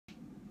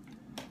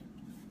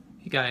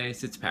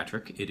Guys, it's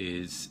Patrick. It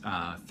is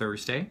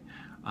Thursday.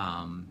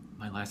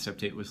 My last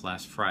update was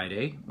last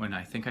Friday when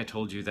I think I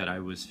told you that I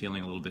was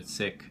feeling a little bit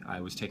sick.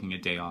 I was taking a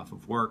day off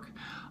of work.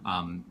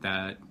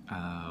 That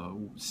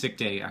sick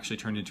day actually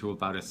turned into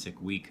about a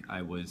sick week.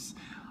 I was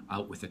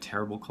out with a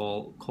terrible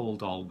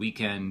cold all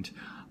weekend.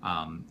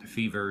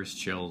 Fevers,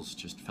 chills,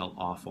 just felt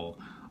awful.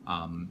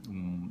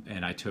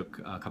 And I took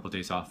a couple of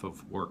days off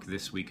of work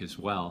this week as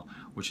well,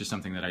 which is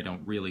something that I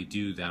don't really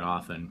do that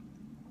often.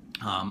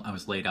 I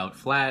was laid out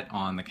flat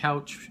on the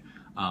couch.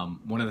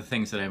 One of the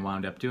things that I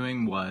wound up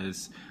doing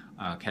was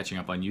catching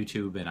up on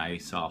YouTube, and I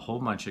saw a whole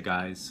bunch of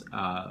guys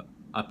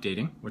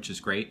updating, which is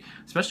great,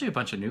 especially a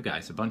bunch of new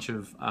guys, a bunch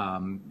of,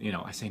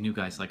 I say new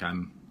guys like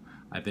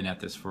I've been at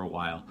this for a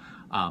while,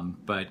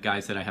 but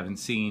guys that I haven't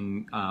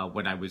seen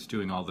when I was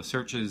doing all the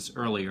searches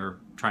earlier,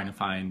 trying to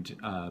find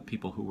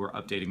people who were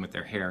updating with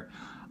their hair.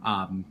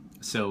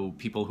 So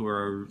people who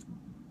are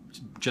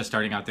just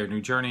starting out their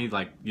new journey,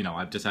 like,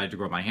 I've decided to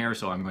grow my hair,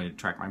 so I'm going to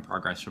track my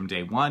progress from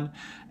day one.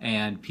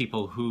 And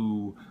people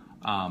who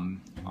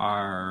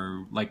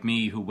are like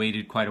me, who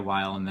waited quite a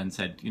while and then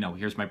said,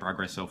 here's my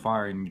progress so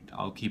far, and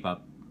I'll keep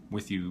up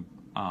with you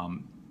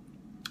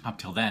up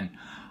till then,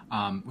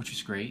 which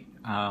is great.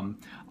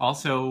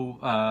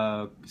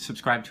 Also,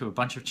 subscribe to a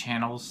bunch of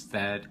channels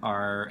that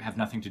have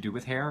nothing to do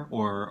with hair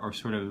or are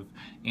sort of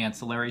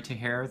ancillary to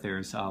hair.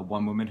 There's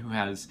one woman who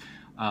has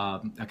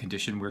a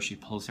condition where she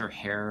pulls her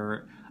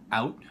hair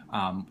out,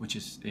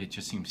 it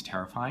just seems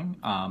terrifying.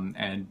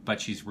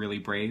 But she's really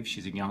brave.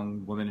 She's a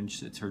young woman,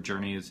 and her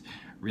journey is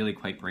really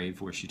quite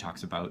brave, where she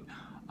talks about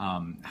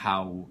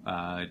how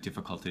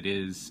difficult it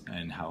is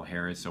and how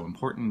hair is so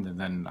important. And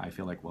then I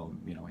feel like, well,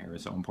 hair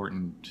is so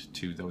important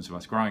to those of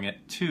us growing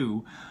it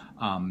too,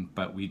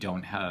 but we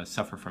don't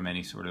suffer from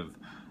any sort of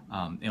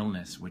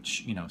illness,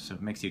 which, so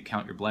it makes you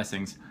count your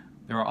blessings.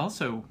 There are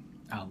also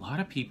a lot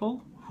of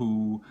people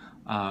who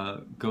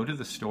go to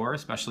the store,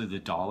 especially the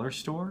dollar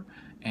store,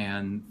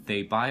 and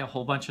they buy a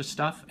whole bunch of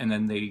stuff, and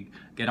then they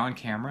get on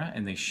camera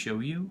and they show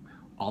you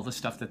all the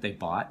stuff that they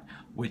bought,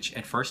 which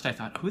at first I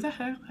thought, who the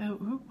heck,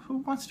 who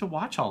wants to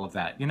watch all of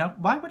that?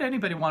 Why would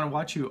anybody want to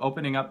watch you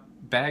opening up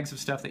bags of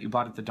stuff that you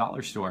bought at the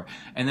dollar store?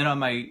 And then on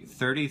my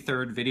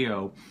 33rd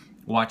video,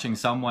 watching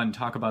someone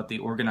talk about the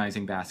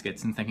organizing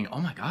baskets and thinking, oh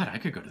my God, I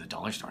could go to the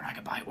dollar store and I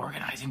could buy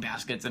organizing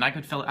baskets and I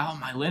could fill out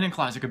my linen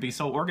closet could be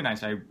so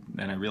organized. And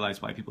I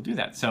realized why people do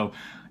that. So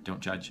don't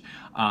judge.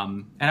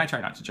 And I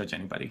try not to judge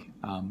anybody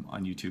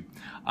on YouTube.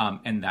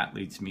 And that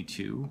leads me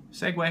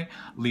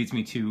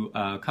to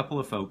a couple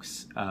of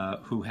folks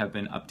who have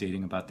been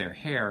updating about their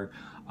hair,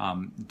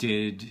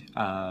 did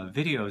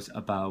videos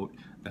about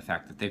the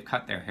fact that they've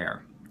cut their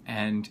hair.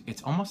 And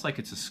it's almost like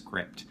it's a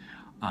script.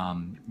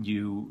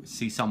 You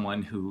see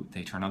someone who,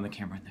 they turn on the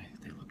camera and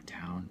they look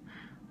down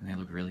and they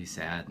look really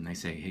sad and they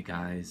say, hey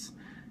guys,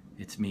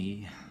 it's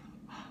me.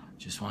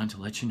 Just wanted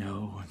to let you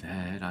know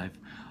that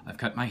I've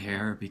cut my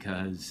hair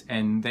because,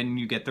 and then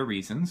you get the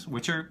reasons,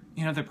 which are,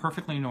 they're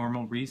perfectly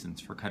normal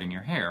reasons for cutting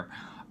your hair.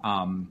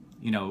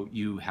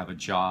 You have a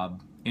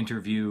job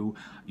interview,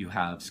 you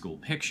have school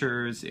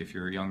pictures. If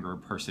you're a younger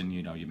person,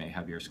 you may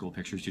have your school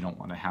pictures. You don't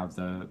want to have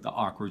the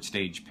awkward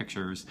stage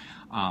pictures.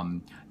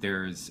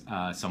 There's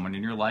someone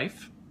in your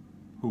life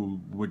who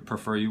would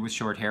prefer you with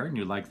short hair, and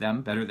you like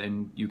them better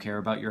than you care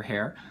about your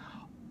hair.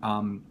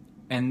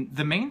 And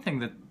the main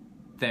thing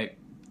that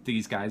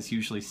these guys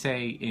usually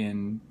say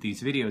in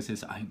these videos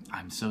is,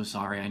 I'm so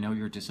sorry, I know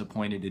you're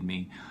disappointed in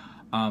me.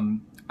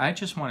 I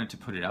just wanted to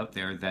put it out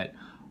there that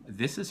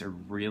this is a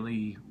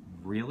really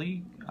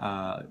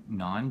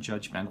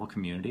non-judgmental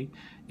community.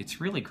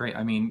 It's really great.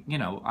 I mean,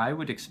 I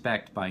would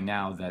expect by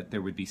now that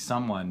there would be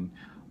someone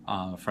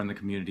from the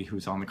community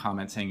who's on the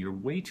comment saying you're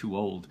way too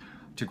old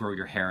to grow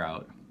your hair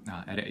out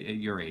at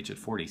your age, at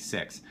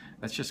 46.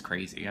 That's just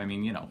crazy. I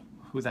mean,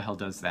 who the hell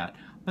does that?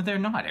 But they're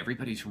not.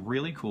 Everybody's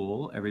really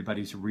cool.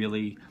 Everybody's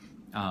really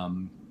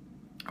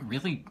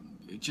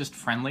just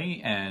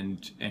friendly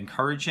and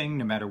encouraging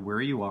no matter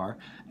where you are.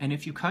 And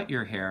if you cut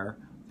your hair,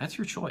 that's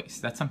your choice.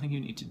 That's something you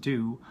need to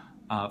do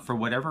for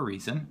whatever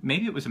reason.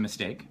 Maybe it was a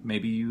mistake.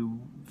 Maybe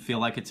you feel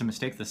like it's a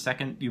mistake the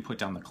second you put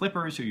down the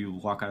clippers or you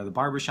walk out of the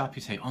barbershop,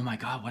 you say, oh my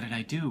God, what did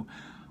I do?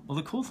 Well,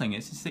 the cool thing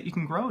is that you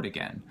can grow it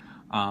again,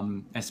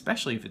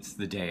 especially if it's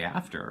the day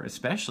after,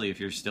 especially if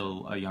you're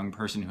still a young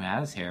person who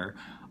has hair.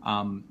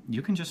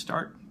 You can just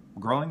start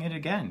growing it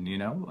again,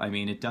 I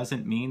mean, it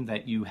doesn't mean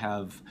that you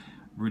have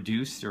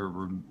reduced or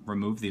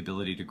removed the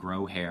ability to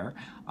grow hair.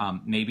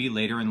 Maybe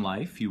later in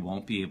life you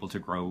won't be able to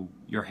grow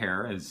your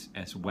hair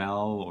as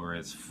well or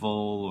as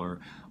full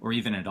or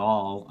even at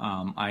all.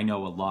 I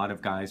know a lot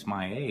of guys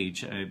my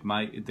age,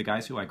 the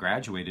guys who I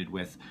graduated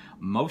with,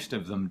 most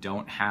of them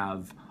don't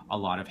have a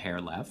lot of hair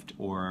left,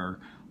 or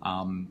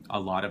a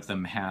lot of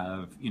them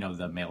have,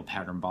 the male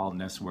pattern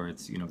baldness where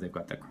it's, they've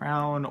got the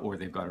crown or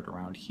they've got it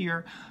around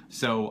here.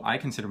 So I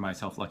consider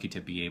myself lucky to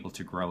be able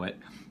to grow it.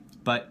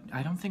 But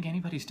I don't think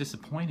anybody's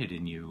disappointed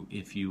in you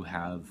if you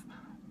have,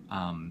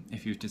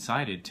 if you've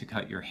decided to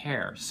cut your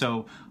hair.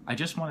 So I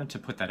just wanted to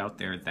put that out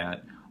there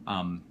that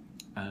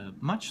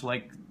much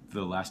like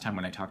the last time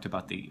when I talked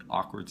about the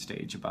awkward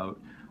stage, about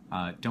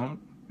don't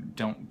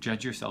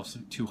judge yourself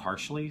too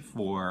harshly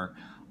for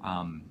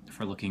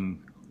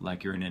looking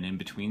like you're in an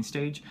in-between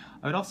stage.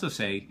 I would also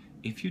say,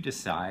 if you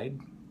decide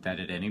that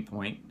at any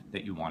point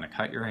that you want to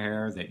cut your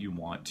hair, that you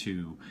want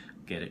to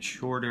get it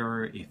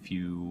shorter, if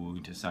you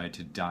decide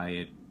to dye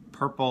it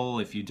purple,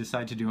 if you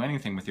decide to do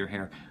anything with your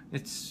hair,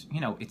 it's, you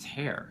know, it's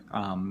hair.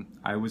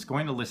 I was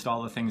going to list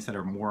all the things that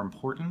are more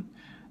important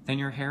than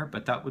your hair,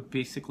 but that would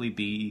basically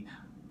be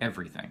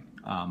everything.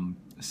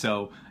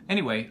 So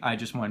anyway, I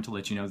just wanted to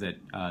let you know that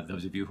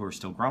those of you who are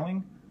still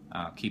growing,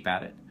 keep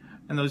at it.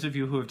 And those of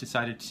you who have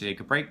decided to take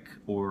a break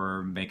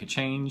or make a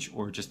change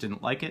or just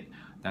didn't like it,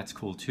 that's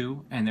cool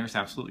too. And there's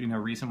absolutely no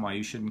reason why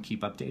you shouldn't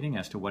keep updating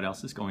as to what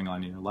else is going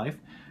on in your life.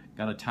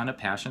 Got a ton of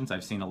passions.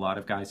 I've seen a lot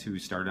of guys who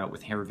started out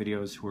with hair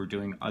videos who are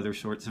doing other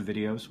sorts of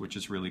videos, which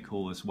is really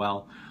cool as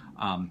well.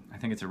 I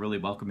think it's a really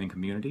welcoming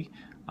community,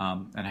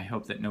 and I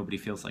hope that nobody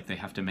feels like they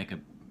have to make a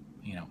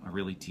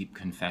really deep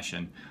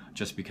confession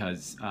just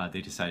because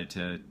they decided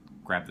to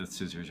grab the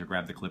scissors or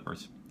grab the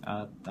clippers.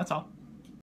 That's all.